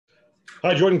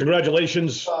Hi, Jordan.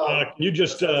 Congratulations. Can you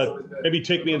just maybe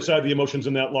take me inside the emotions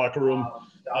in that locker room?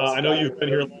 I know you've been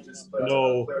here long enough to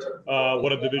know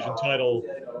what a division title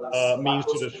means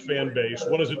to this fan base.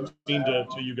 What does it mean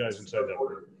to you guys inside that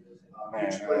room? Man,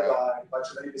 it's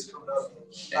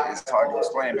hard to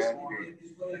explain, man.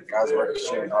 Guys work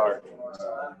extremely hard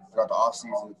throughout the off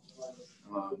season,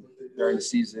 during the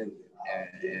season,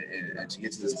 and to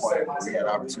get to this point, we had an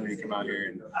opportunity to come out here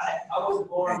and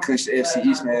clinch the AFC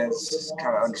East, man. It's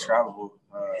kind of indescribable.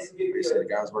 Like I said, the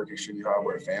guys work extremely hard.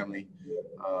 We're a family,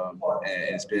 and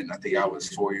it's been. I think I was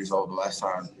 4 years old the last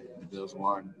time the Bills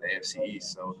won the AFC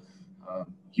East. So,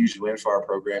 huge win for our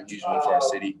program, huge win for our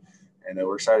city. And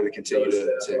we're excited to continue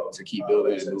to keep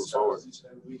building and move forward.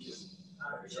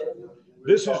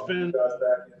 This has been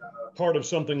part of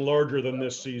something larger than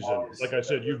this season. Like I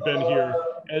said, you've been here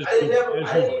as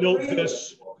you've built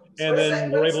this, and then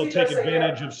we're able to take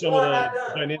advantage of some of the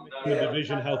dynamics in the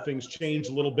division, how things changed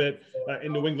a little bit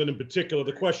in New England in particular.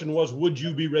 The question was, would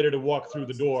you be ready to walk through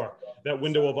the door, that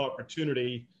window of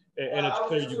opportunity? And it's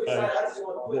clear you guys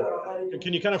will.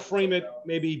 Can you kind of frame it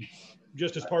maybe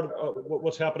just as part of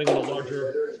what's happening on a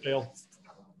larger scale?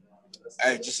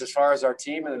 Hey, just as far as our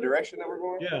team and the direction that we're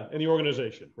going? Yeah, and the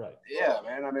organization, right. Yeah,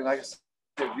 man. I mean, like I said,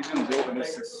 we've been building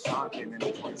this since Sean came in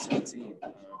 2017.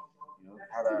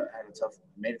 Had a tough,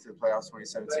 made it to the playoffs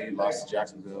 2017, lost to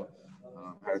Jacksonville.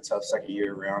 Had a tough second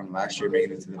year around. Last year,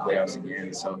 making it to the playoffs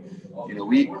again. So,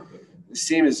 this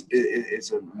team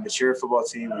it's a mature football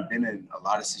team. We've been in a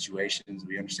lot of situations.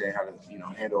 We understand how to,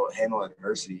 handle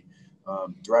adversity.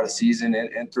 Throughout a season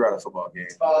and throughout a football game.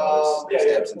 There's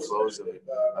ebbs and flows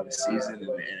of a season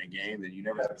and a game that you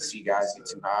never see guys get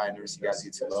too high, never see guys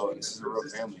get too low. And this is a real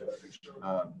family.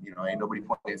 Ain't nobody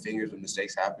pointing fingers when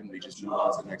mistakes happen. We just move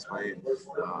on to the next play and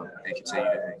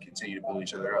continue to build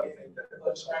each other up.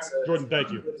 Jordan,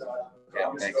 thank you.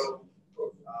 Yeah, thanks.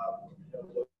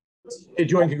 Hey,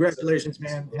 Jordan, congratulations,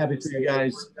 man. Happy for you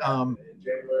guys.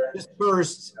 Just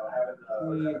first,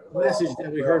 the message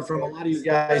that we heard from a lot of you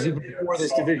guys, even before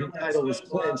this division title was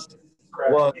clinched,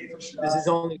 was this is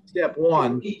only step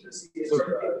one. So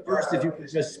first, if you could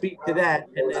just speak to that,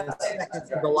 and then second,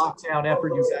 to the lockdown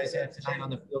effort you guys had tonight on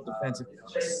the field defensively.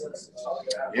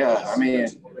 Yeah, I mean,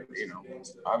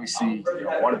 obviously,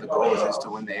 one of the goals is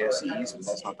to win the AFC East, but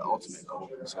that's not the ultimate goal.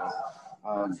 So,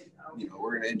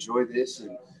 we're going to enjoy this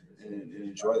and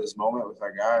enjoy this moment with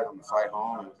our guys on the flight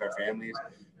home and with our families.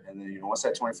 And then, once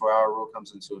that 24-hour rule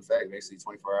comes into effect, basically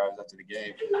 24 hours after the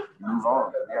game, we move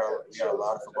on. We got a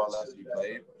lot of football left to be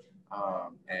played.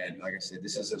 And like I said,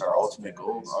 this isn't our ultimate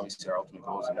goal. Obviously, our ultimate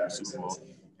goal is to win the Super Bowl.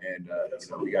 And,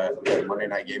 we got a Monday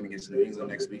night game against New England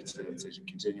next week to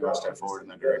continue our step forward in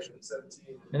that direction.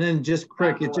 And then just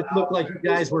quick, it just looked like you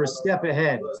guys were a step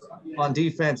ahead on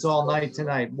defense all night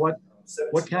tonight.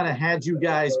 What kind of had you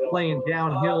guys playing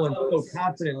downhill and so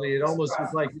confidently? It almost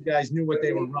was like you guys knew what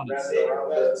they were running.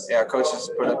 Yeah, our coaches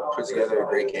put together a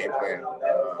great game plan.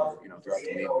 Throughout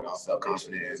the week, we all felt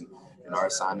confident in our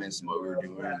assignments and what we were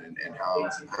doing and how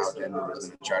Denver was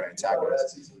going to try to attack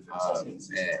us.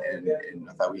 And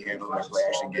I thought we handled our play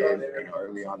action game.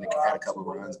 Early on, they had a couple of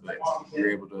runs, but we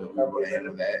were able to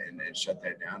handle that and shut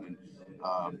that down.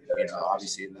 And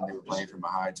obviously, then they were playing from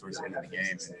behind towards the end of the game.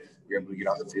 And we were able to get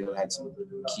off the field, had some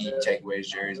key takeaways,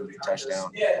 Jerry's with a touchdown.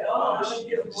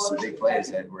 Just some big plays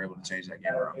that were able to change that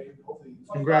game around.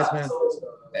 Congrats, man.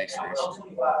 Thanks, Chris.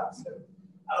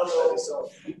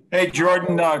 Hey,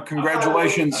 Jordan,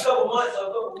 congratulations.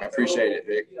 I appreciate it,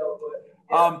 Vic.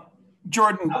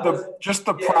 Jordan, just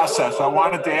the process. I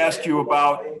wanted to ask you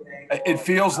about, it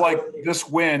feels like this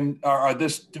win or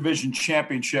this division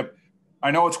championship,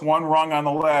 I know it's one rung on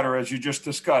the ladder, as you just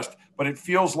discussed, but it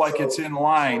feels like it's in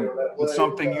line with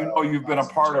something you've been a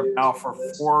part of now for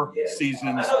 4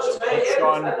 seasons. That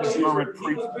Sean McDermott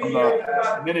preached from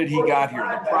the minute he got here.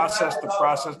 The process.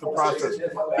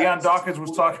 Deion Dawkins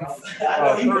was talking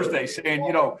Thursday, saying,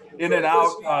 in and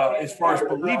out as far as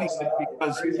believing it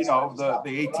because, the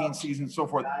 18 season and so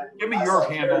forth. Give me your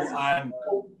handle on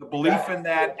the belief in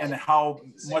that and how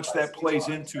much that plays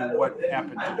into what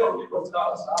happened today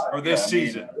or this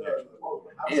season.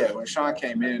 Yeah, when Sean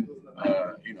came in,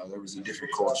 there was a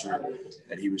different culture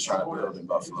that he was trying to build in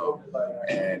Buffalo.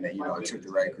 And, it took the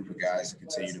right group of guys to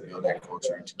continue to build that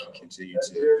culture and to continue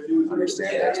to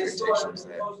understand the expectations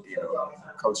that,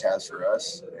 Coach has for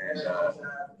us. And,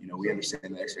 we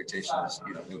understand the expectations,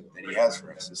 that he has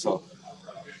for us. And so,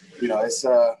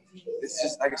 it's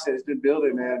just, like I said, it's been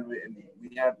building, man.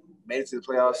 We have made it to the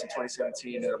playoffs in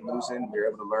 2017, ended up losing. We were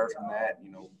able to learn from that.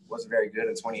 You know, wasn't very good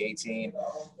in 2018.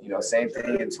 You know, same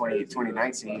thing in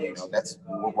 2019. You know,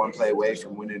 we're one play away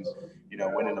from winning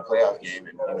the playoff game.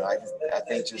 And, you know, I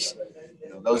think just,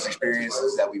 you know, those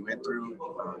experiences that we went through,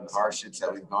 the hardships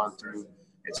that we've gone through,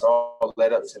 it's all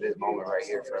led up to this moment right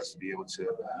here for us to be able to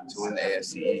win the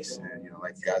AFC East. And, you know,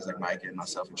 like guys like Mike and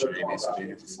myself and Trey basically been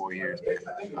here for 4 years.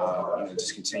 You know,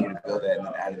 just continue to build that and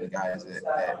then add the guys that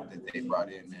they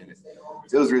brought in, man. It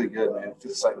feels really good, man. It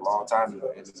feels like a long time in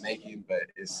the making, but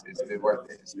it's been worth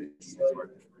it. It's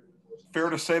worth it. Fair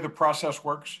to say the process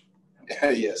works?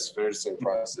 Yes, fair to say the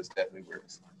process definitely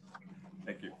works.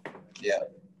 Thank you. Yeah.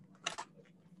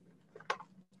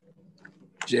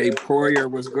 Jay Poyer,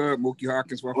 what's good? Mookie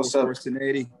Hawkins, welcome to Sports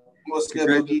 1080. What's good,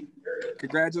 Mookie?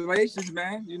 Congratulations,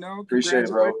 man. You know, appreciate it,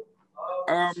 bro.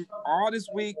 All this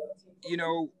week, you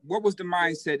know, what was the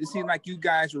mindset? It seemed like you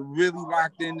guys were really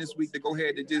locked in this week to go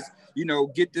ahead and just, you know,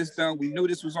 get this done. We knew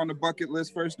this was on the bucket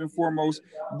list first and foremost.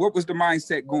 What was the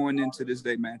mindset going into this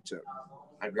day matchup?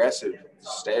 Aggressive.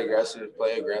 Stay aggressive,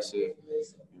 play aggressive,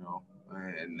 you know,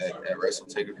 and that rest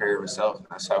will take care of itself.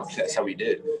 That's how we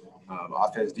did.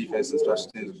 Offense, defense, and special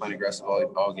teams are playing aggressive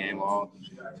all game long.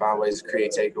 Found ways to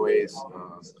create takeaways,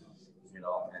 you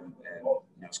know, and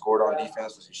you know, scored on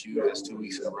defense with some huge. That's 2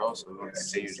 weeks in a row, so we're going to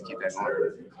continue to keep that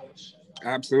going.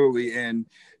 Absolutely, and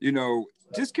you know,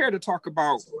 just care to talk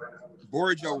about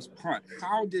Borjo's punt.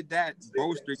 How did that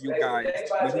bolster you guys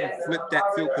when he flipped that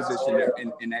field position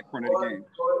in that point of the game?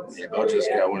 Yeah, Borjo's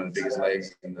got one of the biggest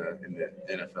legs in the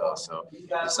NFL, so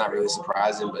it's not really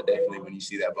surprising, but definitely when you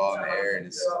see that ball in the air and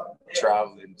it's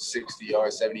traveling 60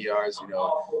 yards, 70 yards, you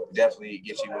know, definitely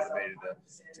gets you motivated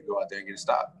to go out there and get a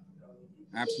stop.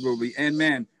 Absolutely. And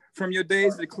man, from your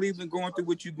days at Cleveland, going through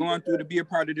what you've gone through to be a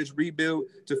part of this rebuild,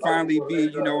 to finally be,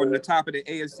 you know, on the top of the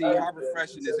AFC, how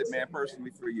refreshing is it, man,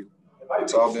 personally for you?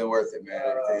 It's all been worth it, man.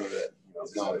 Everything that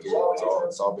I've gone through,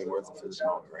 it's all been worth it for this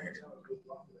moment right here.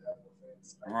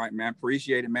 All right, man.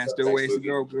 Appreciate it, man. Still ways to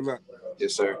go. Good luck.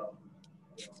 Yes, sir.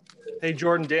 Hey,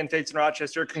 Jordan, Dan Tates in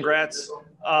Rochester. Congrats.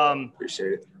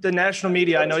 Appreciate it. The national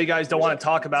media, I know you guys don't want to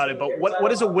talk about it, but what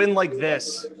does a win like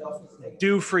this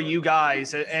do for you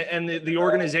guys and the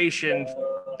organization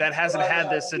that hasn't had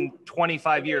this in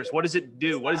 25 years? What does it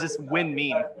do? What does this win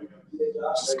mean?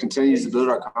 Just continues to build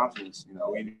our confidence. You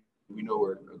know, we know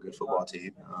we're a good football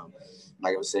team.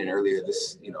 Like I was saying earlier,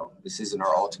 this isn't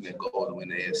our ultimate goal to win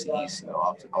the AFC East. You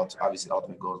know, obviously the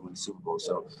ultimate goal is to win the Super Bowl.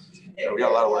 So, you know, we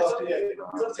got a lot of work to do.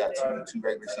 We got two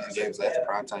regular season games left,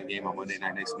 a primetime game on Monday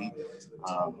night next week.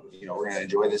 You know, we're going to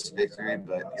enjoy this victory,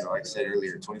 but, you know, like I said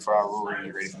earlier, 24-hour rule, we're going to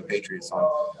be ready for the Patriots on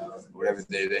whatever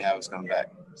day they have us coming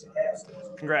back.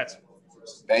 Congrats.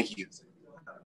 Thank you.